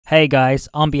Hey guys,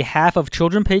 on behalf of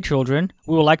Children Pay Children,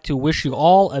 we would like to wish you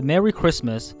all a Merry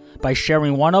Christmas by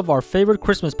sharing one of our favorite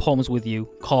Christmas poems with you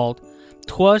called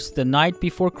Twas the Night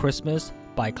Before Christmas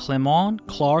by Clement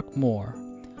Clark Moore.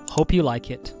 Hope you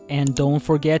like it. And don't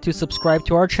forget to subscribe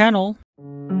to our channel.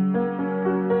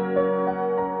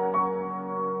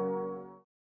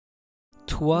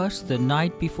 Twas the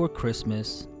night before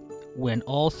Christmas, when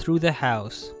all through the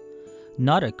house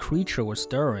not a creature was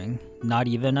stirring, not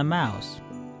even a mouse.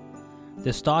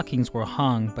 The stockings were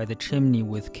hung by the chimney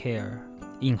with care,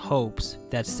 in hopes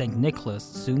that St. Nicholas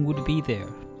soon would be there.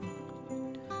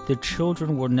 The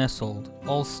children were nestled,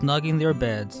 all snug in their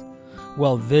beds,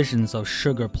 while visions of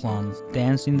sugar plums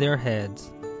danced in their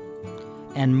heads.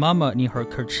 And Mama in her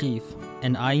kerchief,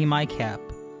 and I in my cap,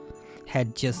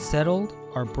 had just settled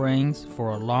our brains for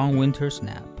a long winter's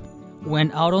nap.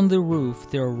 When out on the roof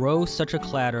there arose such a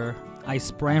clatter, I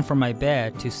sprang from my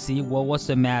bed to see what was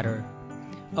the matter.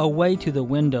 Away to the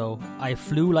window I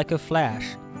flew like a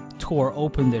flash, tore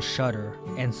open the shutter,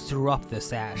 and threw up the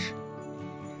sash.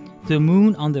 The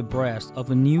moon on the breast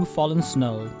of a new fallen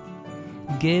snow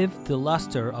gave the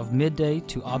luster of midday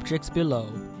to objects below.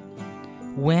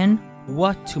 When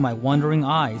what to my wondering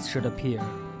eyes should appear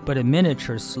but a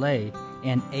miniature sleigh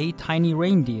and 8 tiny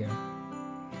reindeer,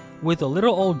 with a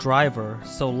little old driver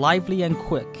so lively and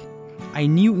quick, I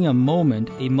knew in a moment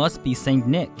it must be Saint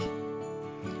Nick.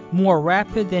 More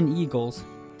rapid than eagles,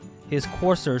 his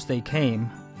coursers they came,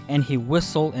 and he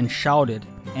whistled and shouted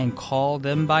and called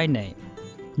them by name.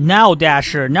 Now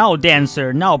Dasher, now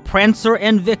Dancer, now Prancer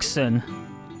and Vixen,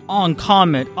 on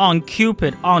Comet, on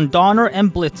Cupid, on Donner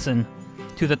and Blitzen,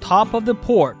 to the top of the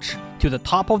porch, to the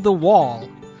top of the wall.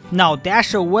 Now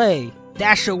dash away,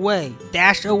 dash away,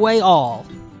 dash away all.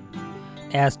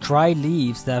 As dry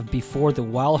leaves that before the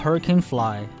wild hurricane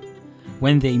fly,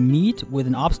 when they meet with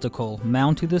an obstacle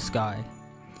mount to the sky.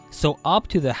 So up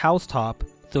to the housetop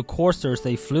the coursers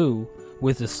they flew,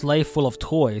 with the sleigh full of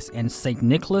toys and St.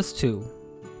 Nicholas too.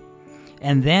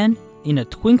 And then, in a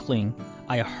twinkling,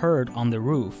 I heard on the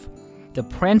roof the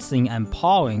prancing and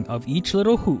pawing of each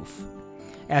little hoof.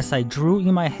 As I drew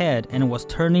in my head and was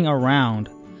turning around,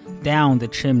 down the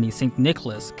chimney St.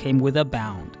 Nicholas came with a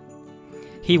bound.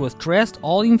 He was dressed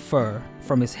all in fur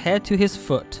from his head to his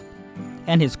foot,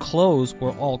 and his clothes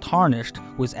were all tarnished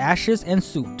with ashes and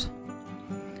soot.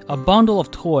 A bundle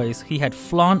of toys he had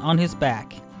flung on his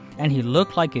back, and he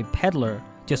looked like a peddler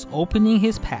just opening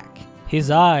his pack.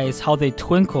 His eyes, how they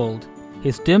twinkled,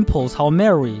 his dimples how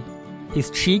merry,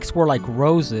 his cheeks were like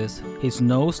roses, his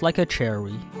nose like a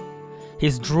cherry.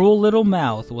 His droll little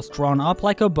mouth was drawn up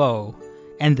like a bow,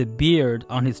 and the beard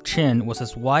on his chin was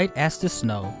as white as the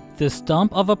snow. The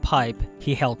stump of a pipe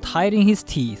he held tight in his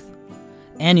teeth,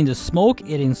 and in the smoke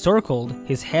it encircled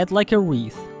his head like a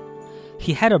wreath.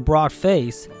 He had a broad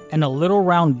face and a little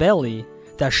round belly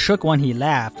that shook when he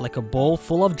laughed like a bowl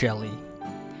full of jelly.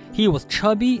 He was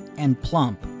chubby and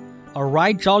plump, a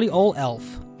right jolly old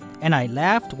elf, and I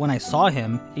laughed when I saw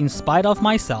him in spite of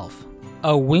myself.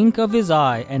 A wink of his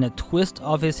eye and a twist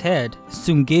of his head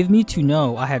soon gave me to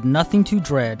know I had nothing to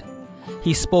dread.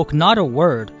 He spoke not a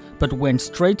word, but went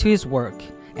straight to his work,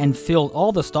 and filled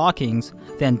all the stockings,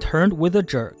 then turned with a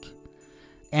jerk.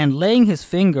 And laying his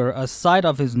finger aside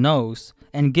of his nose,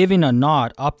 and giving a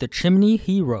nod up the chimney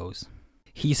he rose.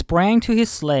 He sprang to his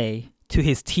sleigh, to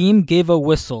his team gave a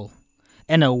whistle,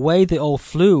 and away they all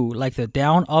flew like the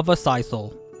down of a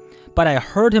sisal. But I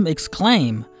heard him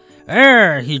exclaim,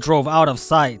 ere he drove out of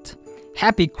sight,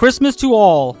 Happy Christmas to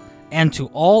all, and to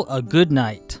all a good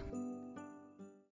night.